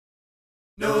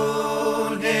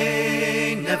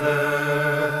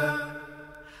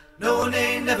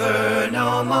never,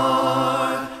 no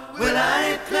more will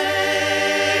I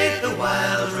play the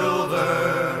wild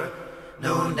rover.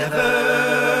 No,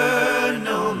 never,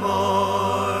 no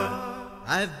more.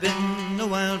 I've been a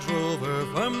wild rover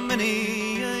for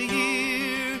many a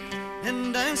year,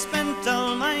 and I've spent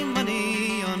all my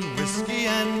money on whiskey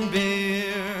and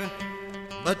beer.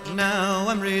 But now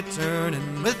I'm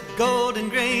returning with gold in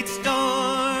great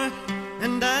store,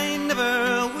 and I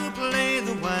never will play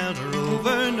the wild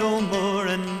rover no more.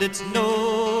 And it's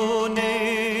no,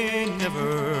 nay, never,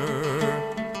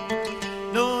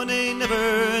 no, nay,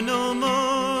 never, no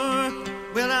more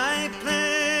will I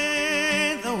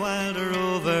play the wild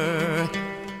rover.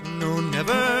 No,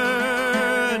 never,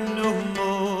 no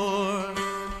more.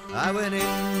 I went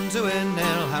into an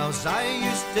alehouse I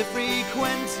used to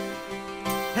frequent,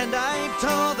 and I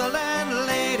told the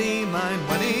landlady my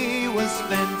money was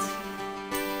spent.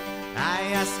 I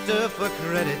asked her for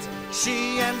credit,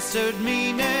 she answered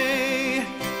me nay.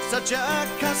 Such a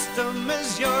custom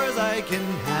as yours I can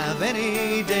have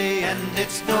any day. And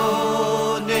it's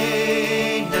no,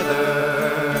 nay, never,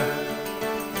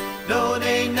 no,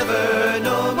 nay, never,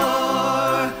 no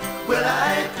more will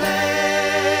I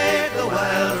play the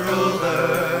wild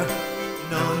rover.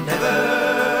 No, never,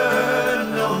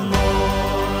 no more.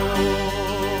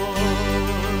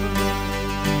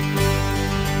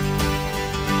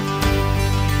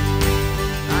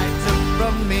 I took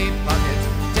from me pocket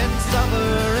 10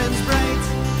 sovereigns bright,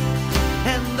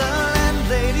 and the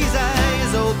landlady's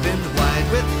eyes opened wide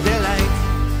with delight.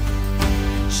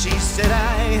 She said,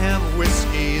 I have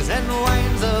whiskies and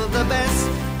wines of the best,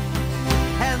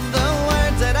 and the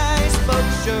words that I spoke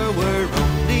sure were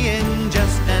only in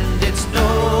jest. And it's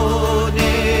no,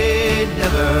 nay,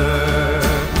 never,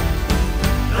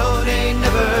 no, nay,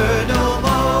 never, no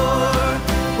more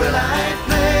will I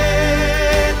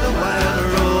play the wild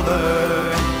rover.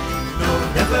 No,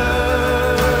 never,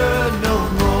 no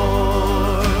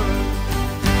more.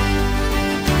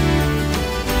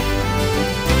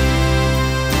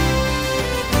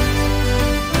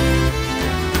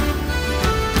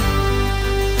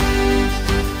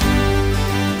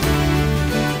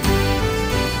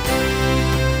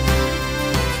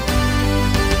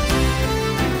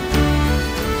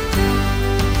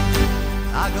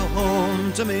 I go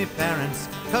home to me parents,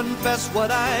 confess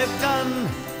what I've done,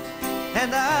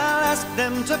 and I'll ask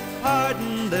them to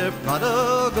pardon their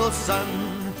prodigal son.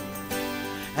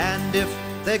 And if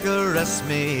they caress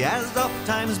me as oft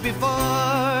times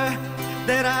before,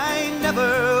 then I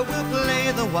never will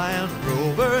play the wild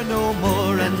rover no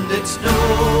more. And it's no,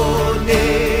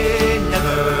 nay,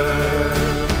 never,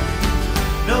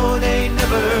 no, nay,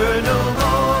 never, no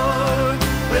more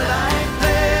will I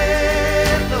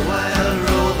play the wild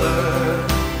rover.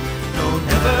 No,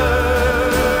 never,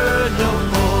 no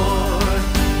more.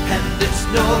 And it's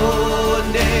no,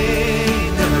 nay,